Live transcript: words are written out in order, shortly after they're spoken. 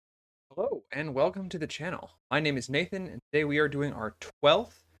Hello and welcome to the channel. My name is Nathan and today we are doing our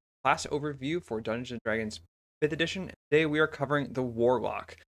 12th class overview for Dungeons & Dragons 5th edition. Today we are covering the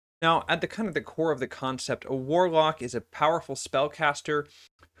Warlock. Now, at the core of the concept, a Warlock is a powerful spellcaster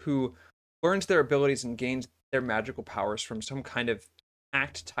who learns their abilities and gains their magical powers from some kind of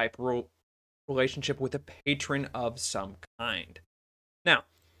act type relationship with a patron of some kind. Now,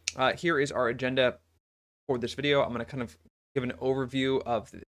 here is our agenda for this video. I'm going to kind of give an overview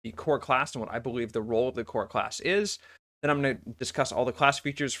of the core class and what I believe the role of the core class is. Then I'm going to discuss all the class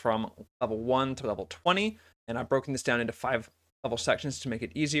features from level 1 to level 20, and I've broken this down into 5 level sections to make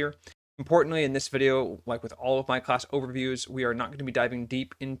it easier. Importantly, in this video, like with all of my class overviews, we are not going to be diving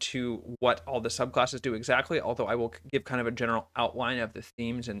deep into what all the subclasses do exactly, although I will give kind of a general outline of the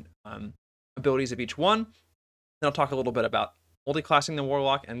themes and abilities of each one. Then I'll talk a little bit about multiclassing the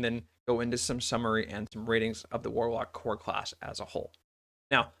Warlock, and then go into some summary and some ratings of the Warlock core class as a whole.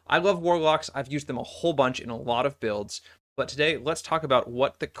 Now, I love Warlocks. I've used them a whole bunch in a lot of builds, but today let's talk about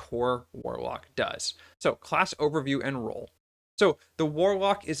what the core Warlock does. So, class overview and role. So, the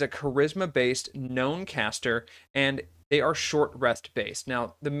Warlock is a charisma-based known caster, and they are short rest based.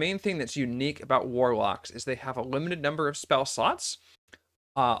 Now, the main thing that's unique about Warlocks is they have a limited number of spell slots.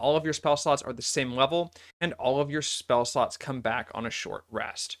 All of your spell slots are the same level, and all of your spell slots come back on a short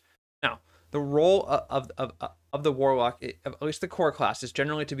rest. Now, the role of the Warlock, at least the core class, is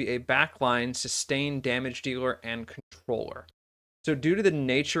generally to be a backline, sustained damage dealer, and controller. So due to the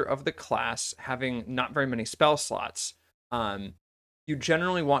nature of the class having not very many spell slots, you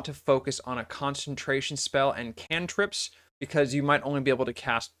generally want to focus on a concentration spell and cantrips, because you might only be able to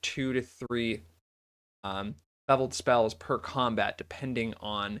cast 2 to 3 leveled spells per combat, depending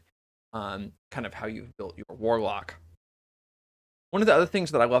on kind of how you've built your Warlock. One of the other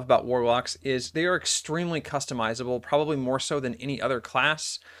things that I love about Warlocks is they are extremely customizable, probably more so than any other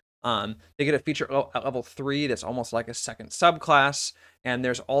class. They get a feature at level 3 that's almost like a second subclass, and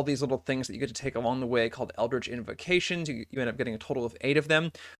there's all these little things that you get to take along the way called Eldritch Invocations. You end up getting a total of 8 of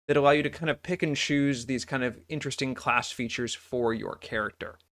them that allow you to kind of pick and choose these kind of interesting class features for your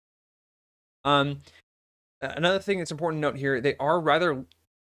character. Another thing that's important to note here, they are rather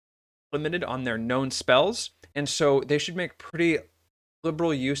limited on their known spells, and so they should make pretty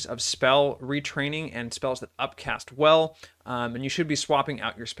liberal use of spell retraining and spells that upcast well, and you should be swapping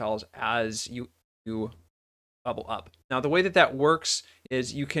out your spells as you level up. Now, the way that works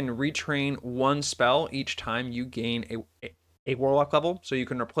is you can retrain one spell each time you gain a Warlock level, so you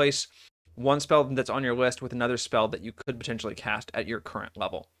can replace one spell that's on your list with another spell that you could potentially cast at your current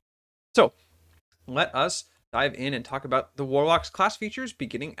level. So, let us dive in and talk about the Warlock's class features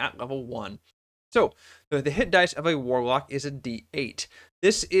beginning at level 1. So, the hit dice of a Warlock is a D8.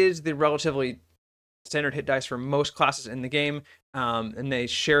 This is the relatively standard hit dice for most classes in the game, and they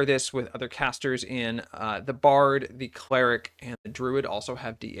share this with other casters in the Bard, the Cleric, and the Druid also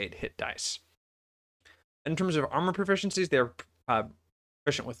have D8 hit dice. In terms of armor proficiencies, they're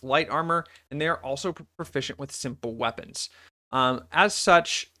proficient with light armor, and they are also proficient with simple weapons. As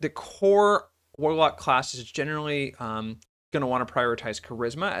such, the core Warlock class is generally going to want to prioritize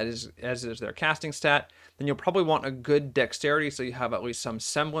charisma as is their casting stat. Then you'll probably want a good dexterity, so you have at least some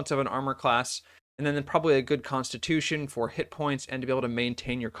semblance of an armor class, and then probably a good constitution for hit points and to be able to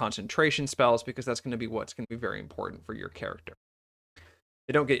maintain your concentration spells, because that's going to be what's going to be very important for your character.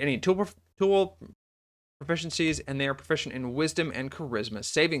 They don't get any tool proficiencies, and they are proficient in wisdom and charisma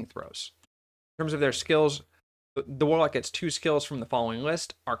saving throws. In terms of their skills, the Warlock gets 2 skills from the following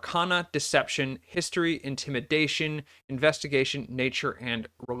list: Arcana, Deception, History, Intimidation, Investigation, Nature, and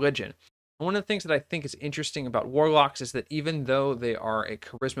Religion. And one of the things that I think is interesting about Warlocks is that even though they are a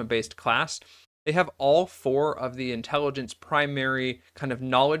charisma-based class, they have all 4 of the intelligence primary kind of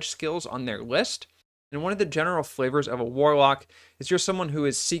knowledge skills on their list. And one of the general flavors of a Warlock is you're someone who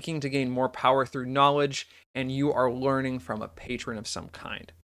is seeking to gain more power through knowledge, and you are learning from a patron of some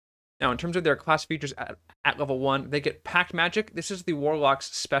kind. Now, in terms of their class features at level 1, they get Pact Magic. This is the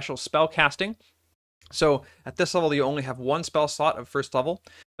Warlock's special spell casting. So at this level, you only have 1 spell slot of first level,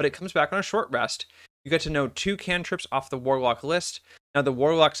 but it comes back on a short rest. You get to know 2 cantrips off the Warlock list. Now, the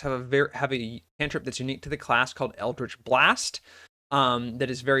Warlocks have a cantrip that's unique to the class called Eldritch Blast, that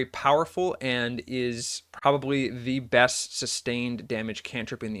is very powerful and is probably the best sustained damage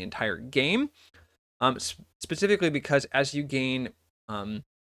cantrip in the entire game. Specifically because as you gain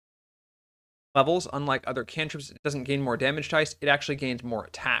levels, unlike other cantrips, it doesn't gain more damage dice, it actually gains more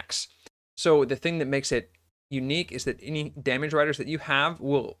attacks. So the thing that makes it unique is that any damage riders that you have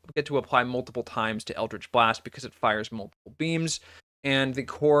will get to apply multiple times to Eldritch Blast because it fires multiple beams, and the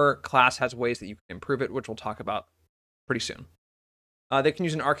core class has ways that you can improve it, which we'll talk about pretty soon. They can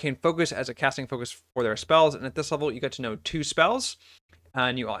use an arcane focus as a casting focus for their spells, and at this level, you get to know 2 spells,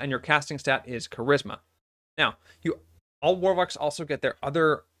 and your casting stat is Charisma. Now, all Warlocks also get their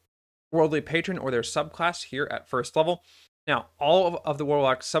other Worldly Patron or their subclass here at first level. Now, all of the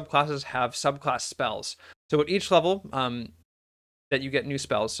Warlock subclasses have subclass spells. So at each level that you get new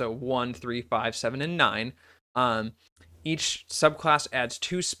spells, so 1, 3, 5, 7, and 9, each subclass adds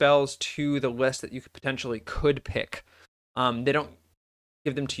 2 spells to the list that you potentially could pick. They don't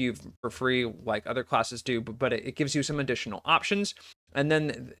give them to you for free like other classes do, but it gives you some additional options. And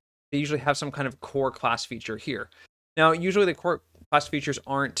then they usually have some kind of core class feature here. Now, usually the core class features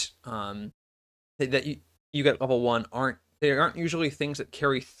aren't that you get level 1 aren't usually things that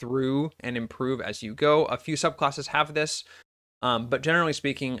carry through and improve as you go. A few subclasses have this, but generally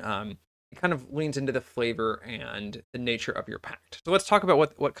speaking, it kind of leans into the flavor and the nature of your pact. So let's talk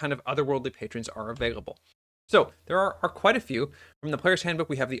about what kind of otherworldly patrons are available. So there are quite a few. From the player's handbook,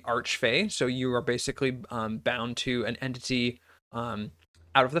 we have the Archfey. So you are basically bound to an entity out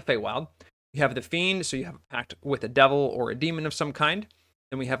of the Feywild. You have the Fiend, so you have a pact with a devil or a demon of some kind.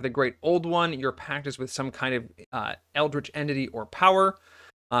 Then we have the Great Old One. Your pact is with some kind of eldritch entity or power.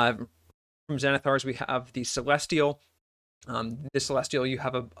 From Xanathars, we have the Celestial. The Celestial, you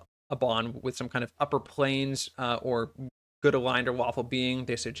have a bond with some kind of upper planes or good aligned or lawful being.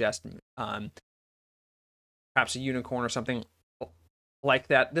 They suggest perhaps a unicorn or something like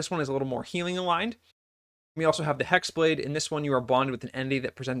that. This one is a little more healing aligned. We also have the Hexblade. In this one, you are bonded with an entity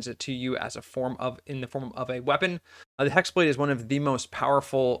that presents it to you as in the form of a weapon. The Hexblade is one of the most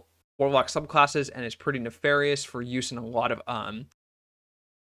powerful Warlock subclasses and is pretty nefarious for use in a lot of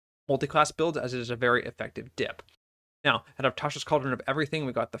multi-class builds, as it is a very effective dip. Now, out of Tasha's Cauldron of Everything,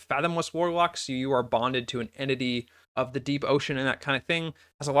 we got the Fathomless Warlock, so you are bonded to an entity of the deep ocean and that kind of thing. It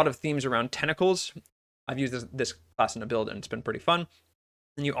has a lot of themes around tentacles. I've used this class in a build, and it's been pretty fun.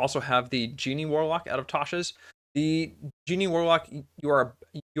 And you also have the Genie Warlock out of Tasha's. The Genie Warlock, you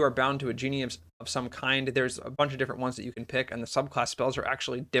are bound to a genie of some kind. There's a bunch of different ones that you can pick, and the subclass spells are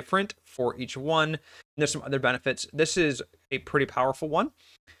actually different for each one. And there's some other benefits. This is a pretty powerful one.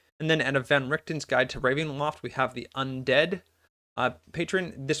 And then out of Van Richten's Guide to Ravenloft, we have the Undead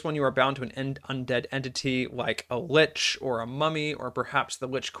patron. This one, you are bound to an undead entity like a Lich or a Mummy or perhaps the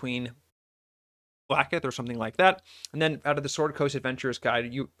Lich Queen Blacketh or something like that. And then out of the Sword Coast Adventurer's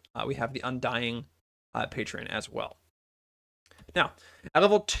Guide, we have the Undying patron as well. Now, at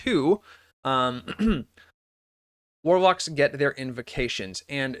level 2, Warlocks get their invocations,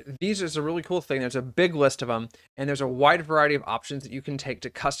 and these is a really cool thing. There's a big list of them, and there's a wide variety of options that you can take to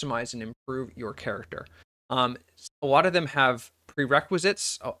customize and improve your character. A lot of them have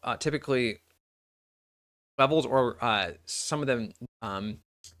prerequisites, typically levels, or some of them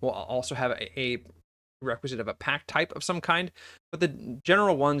will also have a requisite of a pack type of some kind, but the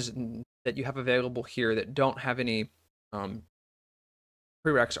general ones that you have available here that don't have any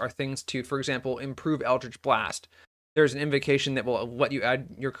prereqs are things to, for example, improve Eldritch Blast. There's an invocation that will let you add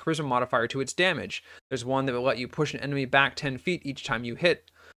your charisma modifier to its damage. There's one that will let you push an enemy back 10 feet each time you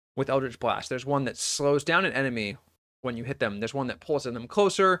hit with Eldritch Blast. There's one that slows down an enemy when you hit them. There's one that pulls them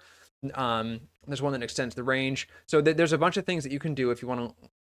closer. There's one that extends the range. So there's a bunch of things that you can do if you want to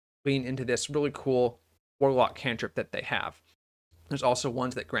lean into this really cool Warlock cantrip that they have. There's also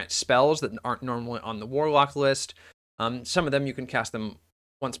ones that grant spells that aren't normally on the Warlock list. Some of them you can cast them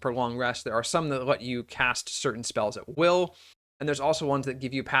once per long rest. There are some that let you cast certain spells at will. And there's also ones that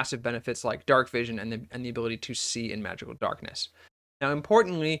give you passive benefits like dark vision and the ability to see in magical darkness. Now,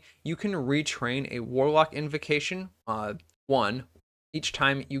 importantly, you can retrain a Warlock invocation, one, each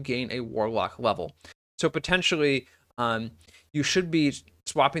time you gain a Warlock level. So potentially, you should be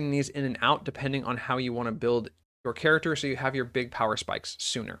swapping these in and out depending on how you want to build your character, so you have your big power spikes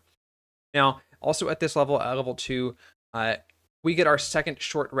sooner. Now, also at this level, at level 2, we get our second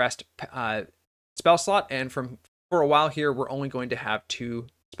short rest spell slot, and for a while here, we're only going to have 2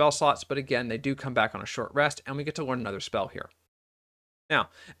 spell slots, but again, they do come back on a short rest, and we get to learn another spell here. Now,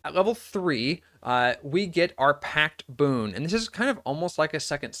 at level 3, we get our Pact Boon, and this is kind of almost like a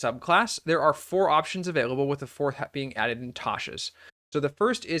second subclass. There are 4 options available, with the 4th being added in Tasha's. So the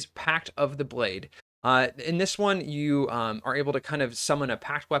first is Pact of the Blade. In this one, you are able to kind of summon a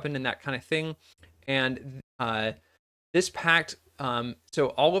pact weapon and that kind of thing. And this pact, so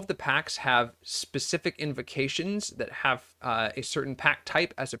all of the pacts have specific invocations that have a certain pact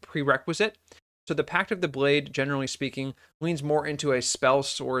type as a prerequisite. So the Pact of the Blade, generally speaking, leans more into a spell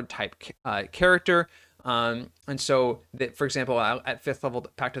sword type character. And so, for example, at 5th level, the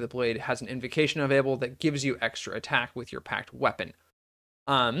Pact of the Blade has an invocation available that gives you extra attack with your pact weapon.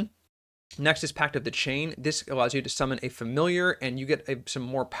 Next is Pact of the Chain. This allows you to summon a familiar, and you get some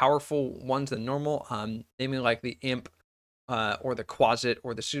more powerful ones than normal, namely like the Imp or the Quasit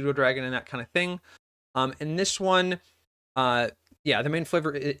or the Pseudo Dragon and that kind of thing. And this one, yeah, the main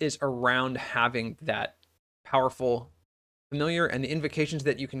flavor is around having that powerful familiar, and the invocations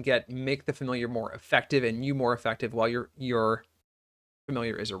that you can get make the familiar more effective and you more effective while your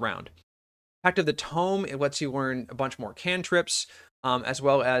familiar is around. Pact of the Tome, it lets you learn a bunch more cantrips, as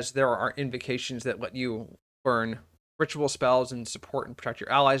well as there are invocations that let you learn ritual spells and support and protect your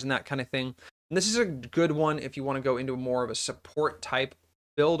allies and that kind of thing. And this is a good one if you want to go into more of a support type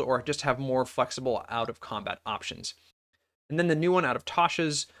build or just have more flexible out of combat options. And then the new one out of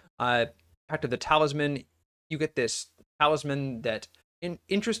Tasha's, Pact of the Talisman, you get this talisman that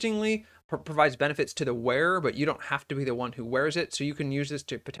interestingly provides benefits to the wearer, but you don't have to be the one who wears it. So you can use this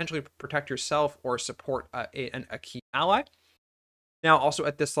to potentially protect yourself or support a key ally. Now, also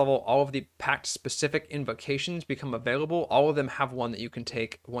at this level, all of the pact specific invocations become available. All of them have one that you can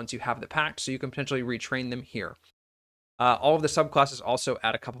take once you have the pact, so you can potentially retrain them here. All of the subclasses also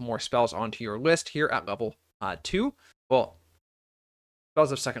add a couple more spells onto your list here at level 2. Well,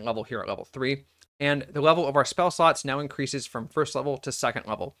 spells of second level here at level 3. And the level of our spell slots now increases from first level to second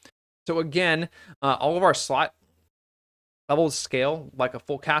level. So again, all of our slot levels scale like a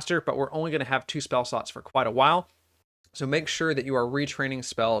full caster, but we're only going to have 2 spell slots for quite a while. So make sure that you are retraining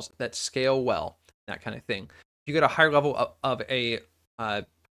spells that scale well, that kind of thing. If you get a higher level you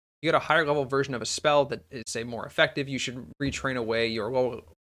get a higher level version of a spell that is, say, more effective, you should retrain away your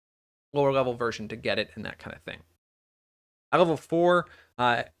lower level version to get it and that kind of thing. At level 4,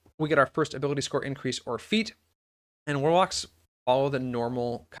 we get our first ability score increase or feat, and Warlocks follow the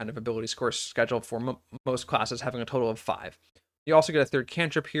normal kind of ability score schedule for most classes, having a total of 5. You also get a 3rd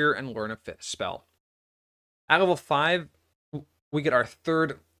cantrip here and learn a 5th spell. At level 5, we get our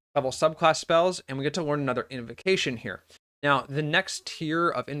 3rd level subclass spells, and we get to learn another invocation here. Now, the next tier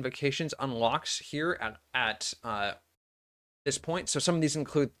of invocations unlocks here at this point. So some of these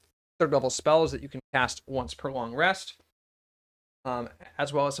include 3rd level spells that you can cast once per long rest,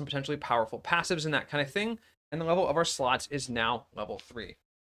 as well as some potentially powerful passives and that kind of thing. And the level of our slots is now level 3.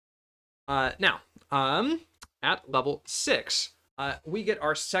 Now, at level 6, we get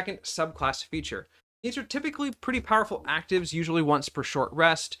our 2nd subclass feature. These are typically pretty powerful actives, usually once per short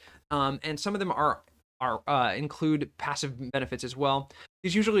rest, and some of them include passive benefits as well.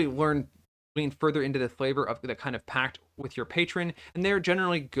 These usually lean further into the flavor of the kind of pact with your patron, and they're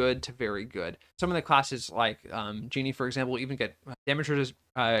generally good to very good. Some of the classes, like Genie, for example, even get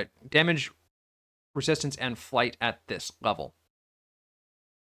damage resistance and flight at this level.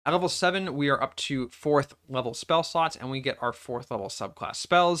 At level 7, we are up to 4th level spell slots, and we get our 4th level subclass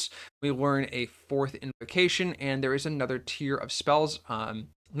spells. We learn a 4th invocation, and there is another tier of spells,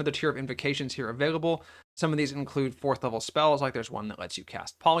 another tier of invocations here available. Some of these include 4th level spells, like there's one that lets you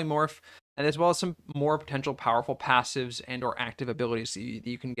cast Polymorph, and as well as some more potential powerful passives and or active abilities that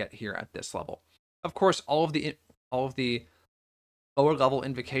you can get here at this level. Of course, all of the lower level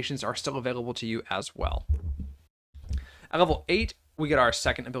invocations are still available to you as well. At level 8, we get our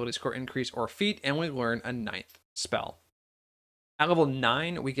 2nd ability score increase or feat, and we learn a 9th spell. At level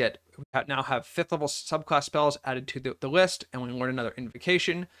 9, we now have 5th level subclass spells added to the list, and we learn another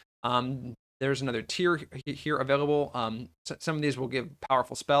invocation. There's another tier here available. Some of these will give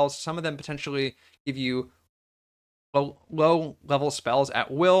powerful spells. Some of them potentially give you low level spells at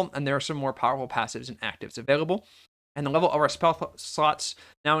will, and there are some more powerful passives and actives available. And the level of our spell slots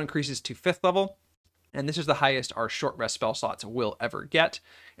now increases to 5th level. And this is the highest our short rest spell slots will ever get.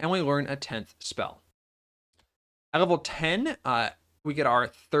 And we learn a 10th spell. At level 10, we get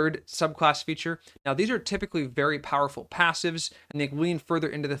our 3rd subclass feature. Now, these are typically very powerful passives, and they lean further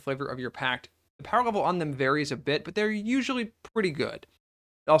into the flavor of your pact. The power level on them varies a bit, but they're usually pretty good.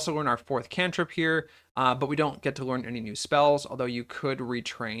 We also learn our 4th cantrip here, but we don't get to learn any new spells, although you could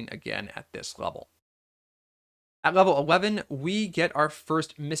retrain again at this level. At level 11, we get our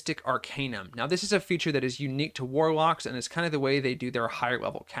first Mystic Arcanum. Now, this is a feature that is unique to Warlocks, and it's kind of the way they do their higher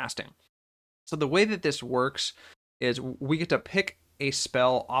level casting. So the way that this works is we get to pick a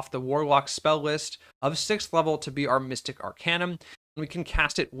spell off the Warlock spell list of 6th level to be our Mystic Arcanum, and we can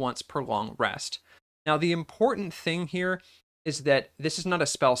cast it once per long rest. Now, the important thing here is that this is not a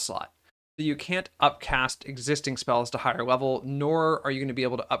spell slot. So you can't upcast existing spells to higher level, nor are you going to be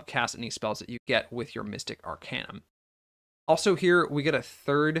able to upcast any spells that you get with your Mystic Arcanum. Also here, we get a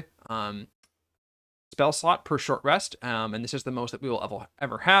 3rd spell slot per short rest, and this is the most that we will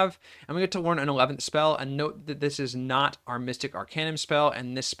ever have. And we get to learn an 11th spell, and note that this is not our Mystic Arcanum spell,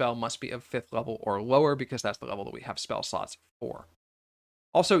 and this spell must be of 5th level or lower, because that's the level that we have spell slots for.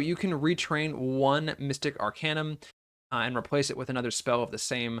 Also, you can retrain one Mystic Arcanum and replace it with another spell of the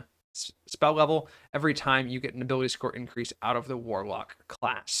same spell level every time you get an ability score increase out of the Warlock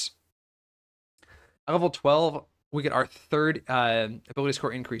class. At level 12, we get our third ability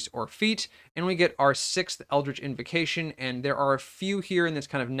score increase or feat, and we get our sixth Eldritch Invocation, and there are a few here in this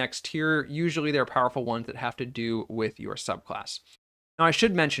kind of next tier. Usually they're powerful ones that have to do with your subclass. Now, I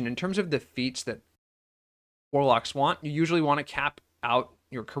should mention, in terms of the feats that Warlocks want, you usually want to cap out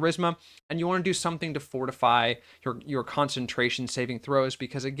your charisma, and you want to do something to fortify your concentration saving throws,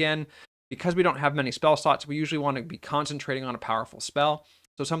 because again, because we don't have many spell slots, we usually want to be concentrating on a powerful spell.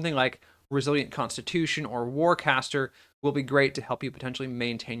 So something like Resilient Constitution or Warcaster will be great to help you potentially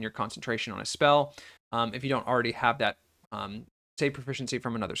maintain your concentration on a spell if you don't already have that save proficiency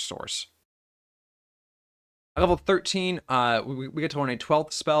from another source. At level 13, we get to learn a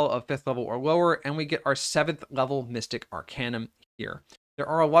 12th spell of 5th level or lower, and we get our 7th level Mystic Arcanum here. There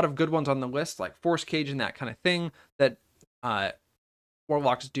are a lot of good ones on the list, like Force Cage and that kind of thing, that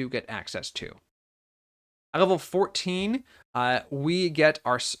Warlocks do get access to. At level 14, we get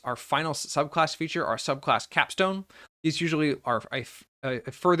our final subclass feature, our subclass Capstone. These usually are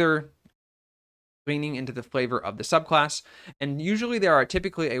a further leaning into the flavor of the subclass, and usually there are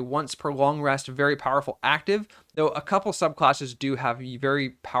typically a once per long rest, very powerful active, though a couple subclasses do have very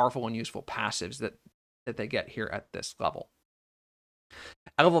powerful and useful passives that they get here at this level.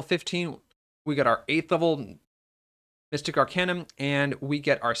 At level 15, we get our 8th level Mystic Arcanum, and we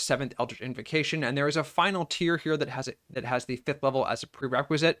get our 7th Eldritch Invocation, and there is a final tier here that has the 5th level as a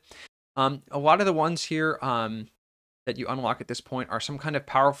prerequisite. A lot of the ones here that you unlock at this point are some kind of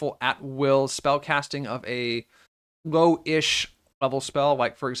powerful at-will spell casting of a low-ish level spell.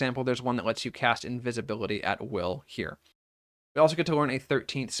 Like, for example, there's one that lets you cast invisibility at will here. We also get to learn a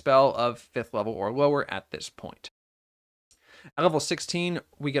 13th spell of 5th level or lower at this point. At level 16,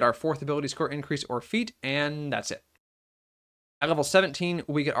 we get our 4th ability score increase or feat, and that's it. At level 17,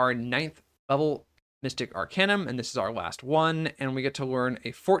 we get our 9th level Mystic Arcanum, and this is our last one, and we get to learn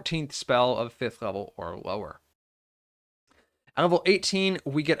a 14th spell of 5th level or lower. At level 18,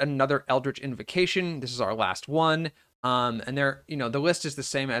 we get another Eldritch Invocation. This is our last one. And there, the list is the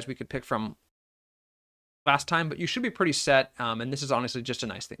same as we could pick from last time, but you should be pretty set. And this is honestly just a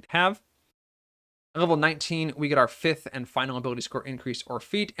nice thing to have. At level 19, we get our 5th and final ability score increase or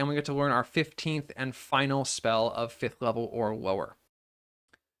feat, and we get to learn our 15th and final spell of 5th level or lower.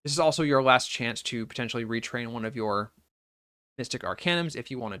 This is also your last chance to potentially retrain one of your Mystic Arcanums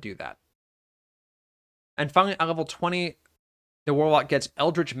if you want to do that. And finally, at level 20, the Warlock gets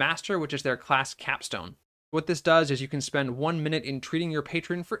Eldritch Master, which is their class capstone. What this does is you can spend 1 minute entreating your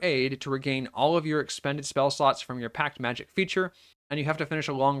patron for aid to regain all of your expended spell slots from your Pact Magic feature, and you have to finish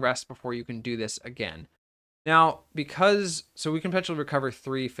a long rest before you can do this again. Now, so we can potentially recover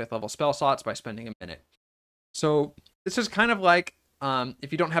 3 5th level spell slots by spending a minute. So this is kind of like,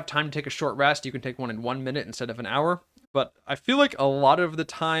 if you don't have time to take a short rest, you can take one in 1 minute instead of an hour. But I feel like a lot of the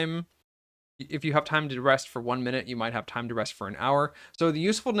time, if you have time to rest for 1 minute, you might have time to rest for an hour. So the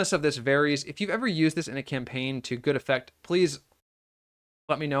usefulness of this varies. If you've ever used this in a campaign to good effect, please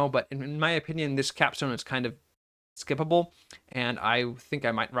let me know. But in my opinion, this capstone is kind of skippable, and I think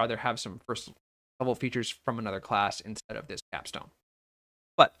I might rather have some first level features from another class instead of this capstone.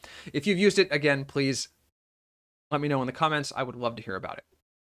 But if you've used it, again, please let me know in the comments. I would love to hear about it.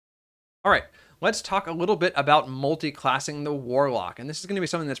 All right, let's talk a little bit about multi-classing the Warlock. And this is going to be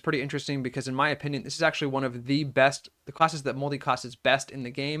something that's pretty interesting because, in my opinion, this is actually one of the classes that multi-classes best in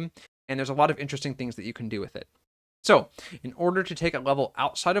the game. And there's a lot of interesting things that you can do with it. So in order to take a level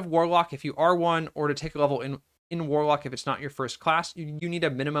outside of Warlock, if you are one, or to take a level in Warlock if it's not your first class, you need a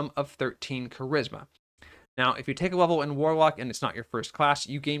minimum of 13 charisma. Now, if you take a level in Warlock and it's not your first class,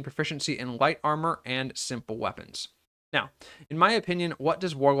 you gain proficiency in light armor and simple weapons. Now, in my opinion, what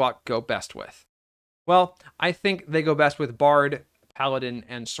does Warlock go best with? Well, I think they go best with Bard, Paladin,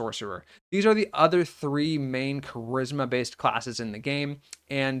 and Sorcerer. These are the other 3 main charisma-based classes in the game,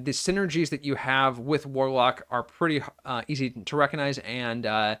 and the synergies that you have with Warlock are pretty easy to recognize, and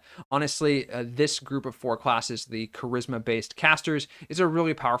honestly, this group of 4 classes, the charisma-based casters, is a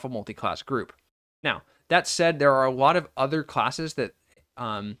really powerful multi-class group. Now, that said, there are a lot of other classes that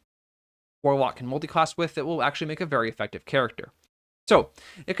Warlock can multi-class with that will actually make a very effective character. So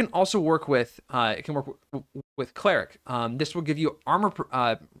it can also work with Cleric. This will give you armor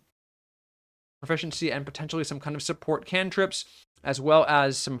proficiency and potentially some kind of support cantrips, as well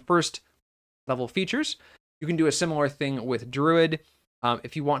as some first level features. You can do a similar thing with Druid.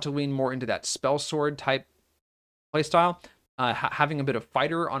 If you want to lean more into that spell sword type playstyle, having a bit of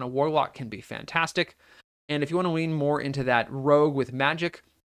fighter on a Warlock can be fantastic. And if you want to lean more into that rogue with magic,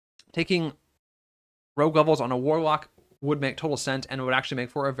 taking rogue levels on a warlock would make total sense and would actually make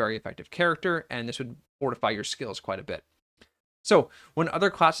for a very effective character, and this would fortify your skills quite a bit. So when other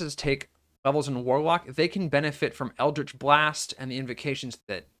classes take levels in warlock, they can benefit from Eldritch Blast and the invocations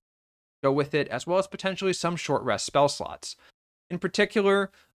that go with it, as well as potentially some short rest spell slots. In particular,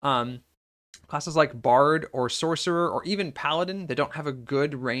 classes like Bard or Sorcerer or even Paladin that don't have a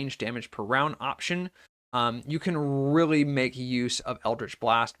good range damage per round option, you can really make use of Eldritch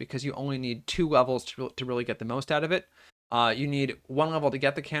Blast because you only need 2 levels to really get the most out of it. You need 1 level to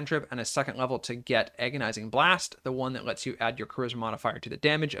get the cantrip and a 2nd level to get Agonizing Blast, the one that lets you add your charisma modifier to the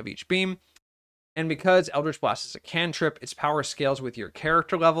damage of each beam. And because Eldritch Blast is a cantrip, its power scales with your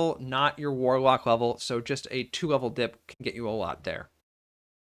character level, not your warlock level, so just a 2-level dip can get you a lot there.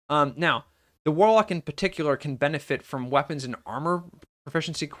 Now, the warlock in particular can benefit from weapons and armor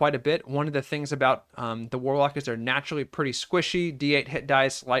proficiency quite a bit. One of the things about the warlock is they're naturally pretty squishy, D8 hit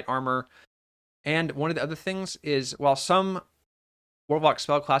dice, light armor. And one of the other things is, while some warlock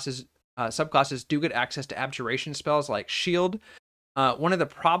spell classes, subclasses do get access to abjuration spells like shield, one of the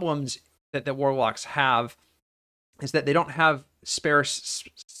problems that the warlocks have is that they don't have spare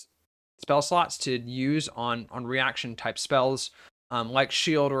spell slots to use on reaction type spells like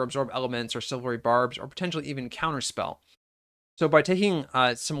shield or absorb elements or silvery barbs or potentially even counterspell. So by taking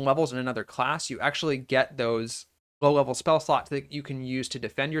some levels in another class, you actually get those low level spell slots that you can use to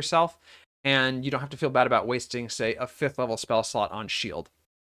defend yourself, and you don't have to feel bad about wasting, say, a 5th level spell slot on shield.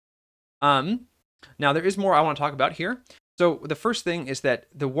 Now there is more I want to talk about here. So the first thing is that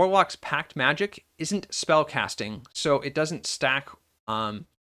the warlock's pact magic isn't spell casting, so it doesn't stack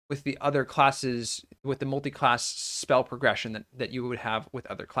with the other classes, with the multi-class spell progression that you would have with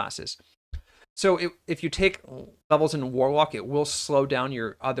other classes. So if you take levels in warlock, it will slow down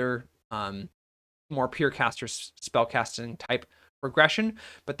your other more pure caster spell casting type progression.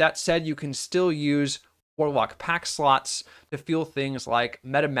 But that said, you can still use warlock pack slots to fuel things like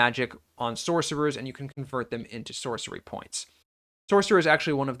meta magic on sorcerers, and you can convert them into sorcery points. Sorcerer is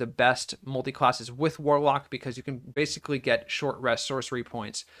actually one of the best multi-classes with warlock because you can basically get short rest sorcery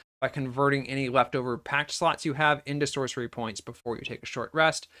points by converting any leftover packed slots you have into sorcery points before you take a short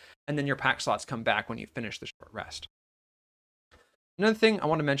rest, and then your packed slots come back when you finish the short rest. Another thing I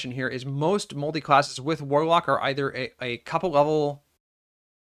want to mention here is most multi-classes with warlock are either a couple level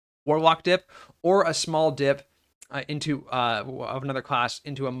warlock dip or a small dip into of another class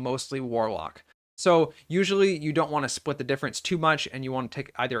into a mostly warlock. So usually you don't want to split the difference too much, and you want to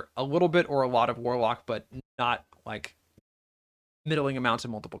take either a little bit or a lot of warlock, but not like middling amounts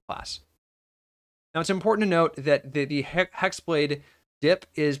of multiple class. Now it's important to note that the Hexblade dip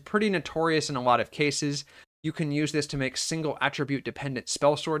is pretty notorious in a lot of cases. You can use this to make single attribute dependent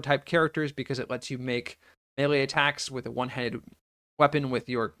spell sword type characters because it lets you make melee attacks with a one-handed weapon with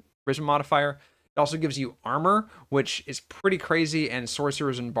your charisma modifier. It also gives you armor, which is pretty crazy, and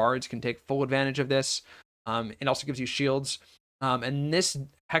sorcerers and bards can take full advantage of this. It also gives you shields. And this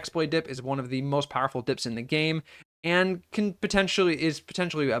Hexblade dip is one of the most powerful dips in the game, and is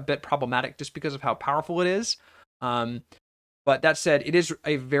potentially a bit problematic just because of how powerful it is. But that said, it is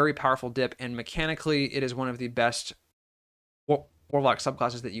a very powerful dip, and mechanically, it is one of the best warlock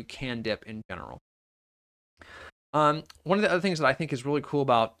subclasses that you can dip in general. One of the other things that I think is really cool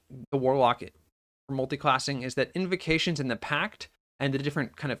about the warlock for multiclassing is that invocations in the pact and the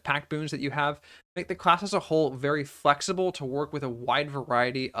different kind of pact boons that you have make the class as a whole very flexible to work with a wide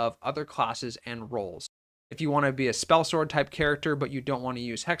variety of other classes and roles. If you want to be a spell sword type character but you don't want to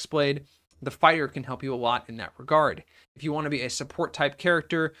use Hexblade, the fighter can help you a lot in that regard. If you want to be a support type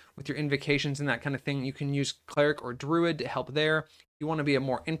character with your invocations and that kind of thing, you can use cleric or druid to help there. If you want to be a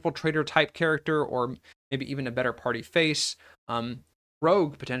more infiltrator type character or maybe even a better party face,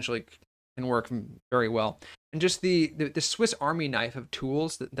 rogue potentially can work very well. And just the Swiss Army knife of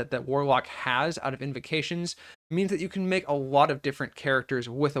tools that warlock has out of invocations means that you can make a lot of different characters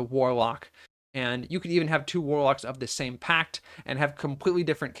with a warlock. And you could even have 2 warlocks of the same pact and have completely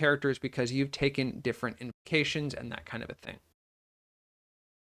different characters because you've taken different invocations and that kind of a thing.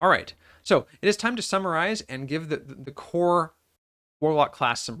 All right, so it is time to summarize and give the core warlock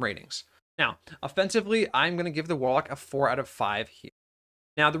class some ratings. Now, offensively, I'm going to give the warlock a 4 out of 5 here.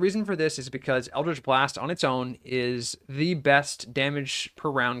 Now, the reason for this is because Eldritch Blast on its own is the best damage per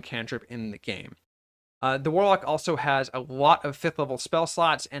round cantrip in the game. The Warlock also has a lot of 5th level spell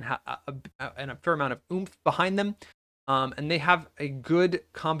slots and a fair amount of oomph behind them. And they have a good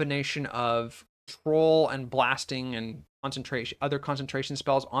combination of control and blasting and other concentration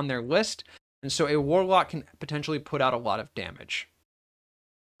spells on their list. And so a Warlock can potentially put out a lot of damage.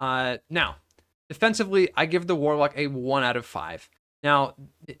 Now, Defensively, I give the Warlock a 1 out of 5. Now,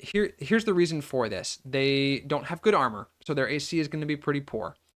 here's the reason for this. They don't have good armor, so their AC is going to be pretty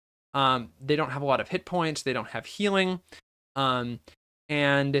poor. They don't have a lot of hit points. They don't have healing.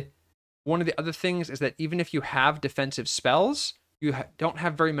 And one of the other things is that even if you have defensive spells, you don't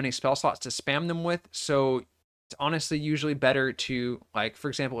have very many spell slots to spam them with. So it's honestly usually better to, like, for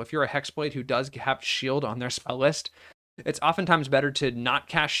example, if you're a Hexblade who does have shield on their spell list, it's oftentimes better to not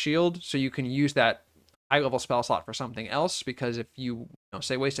cast shield so you can use that high level spell slot for something else, because if you,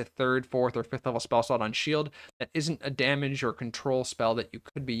 say waste a 3rd, 4th, or 5th level spell slot on shield, that isn't a damage or control spell that you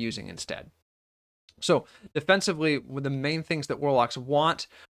could be using instead. So defensively, the main things that Warlocks want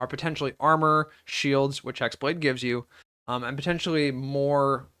are potentially armor, shields, which Hexblade gives you, and potentially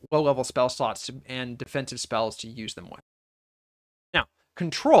more low level spell slots and defensive spells to use them with. Now,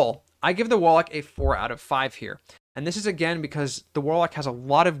 control, I give the Warlock a 4 out of 5 here. And this is again because the Warlock has a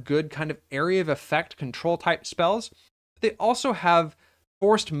lot of good kind of area of effect control type spells. But they also have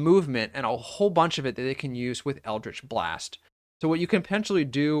forced movement and a whole bunch of it that they can use with Eldritch Blast. So what you can potentially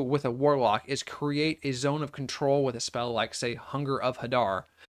do with a Warlock is create a zone of control with a spell like, say, Hunger of Hadar,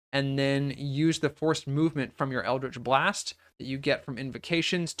 and then use the forced movement from your Eldritch Blast that you get from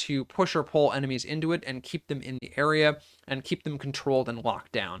invocations to push or pull enemies into it and keep them in the area and keep them controlled and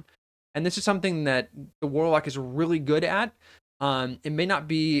locked down. And this is something that the Warlock is really good at. It may not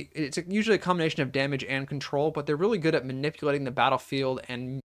be, it's usually a combination of damage and control, but they're really good at manipulating the battlefield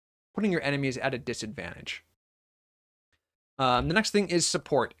and putting your enemies at a disadvantage. The next thing is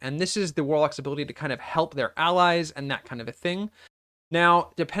support, and this is the Warlock's ability to kind of help their allies and that kind of a thing. Now,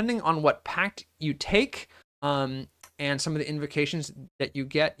 depending on what pact you take, and some of the invocations that you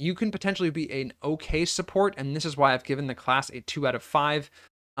get, you can potentially be an okay support, and this is why I've given the class a 2 out of 5.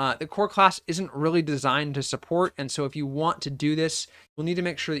 The core class isn't really designed to support, and so if you want to do this, you'll need to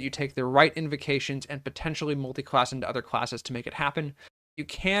make sure that you take the right invocations and potentially multi-class into other classes to make it happen. You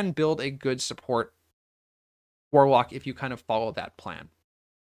can build a good support Warlock if you kind of follow that plan.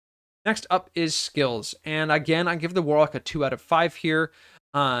 Next up is skills, and again, I give the Warlock a 2 out of 5 here.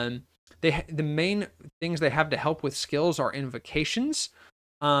 The main things they have to help with skills are invocations.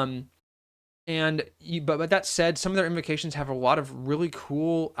 But that said, some of their invocations have a lot of really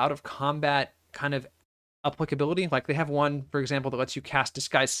cool out of combat kind of applicability. Like they have one, for example, that lets you cast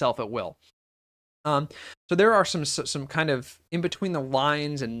Disguise Self at will. So there are some kind of in between the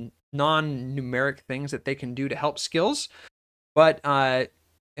lines and non-numeric things that they can do to help skills. But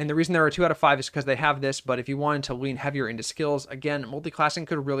and the reason there are 2 out of 5 is because they have this. But if you wanted to lean heavier into skills, again, multiclassing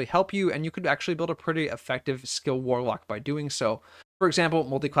could really help you, and you could actually build a pretty effective skill Warlock by doing so. For example,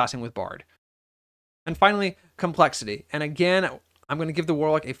 multiclassing with Bard. And finally, complexity. And again, I'm going to give the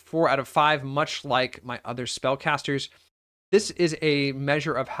Warlock a 4 out of 5, much like my other spellcasters. This is a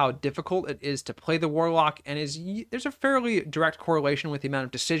measure of how difficult it is to play the Warlock, and there's a fairly direct correlation with the amount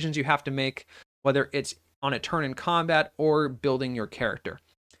of decisions you have to make, whether it's on a turn in combat or building your character.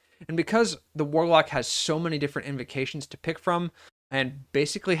 And because the Warlock has so many different invocations to pick from, and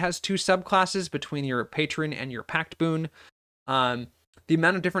basically has 2 subclasses between your Patron and your Pact Boon, the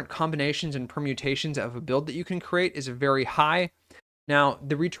amount of different combinations and permutations of a build that you can create is very high. Now,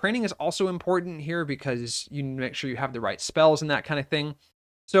 the retraining is also important here because you need to make sure you have the right spells and that kind of thing.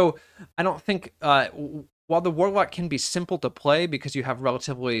 So I don't think, while the Warlock can be simple to play because you have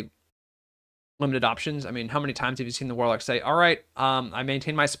relatively limited options. I mean, how many times have you seen the Warlock say, all right, I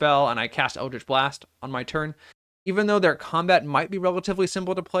maintain my spell and I cast Eldritch Blast on my turn? Even though their combat might be relatively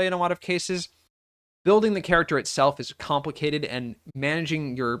simple to play in a lot of cases, building the character itself is complicated, and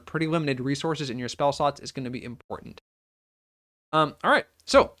managing your pretty limited resources in your spell slots is going to be important. All right,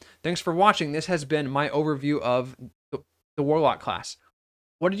 so thanks for watching. This has been my overview of the Warlock class.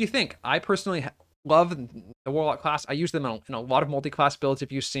 What did you think? I personally love the Warlock class. I use them in a lot of multi-class builds.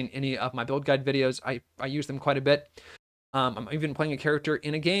 If you've seen any of my build guide videos, I use them quite a bit. I'm even playing a character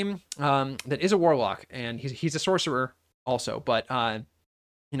in a game that is a Warlock, and he's a sorcerer also, but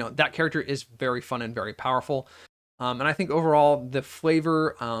that character is very fun and very powerful. And I think overall, the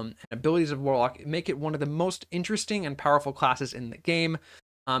flavor and abilities of Warlock make it one of the most interesting and powerful classes in the game.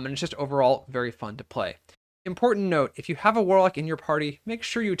 And it's just overall very fun to play. Important note, if you have a Warlock in your party, make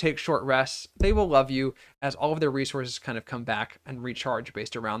sure you take short rests. They will love you, as all of their resources kind of come back and recharge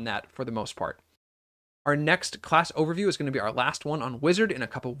based around that for the most part. Our next class overview is going to be our last one on Wizard in a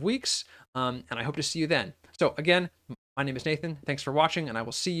couple of weeks, and I hope to see you then. So again, my name is Nathan. Thanks for watching, and I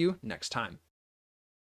will see you next time.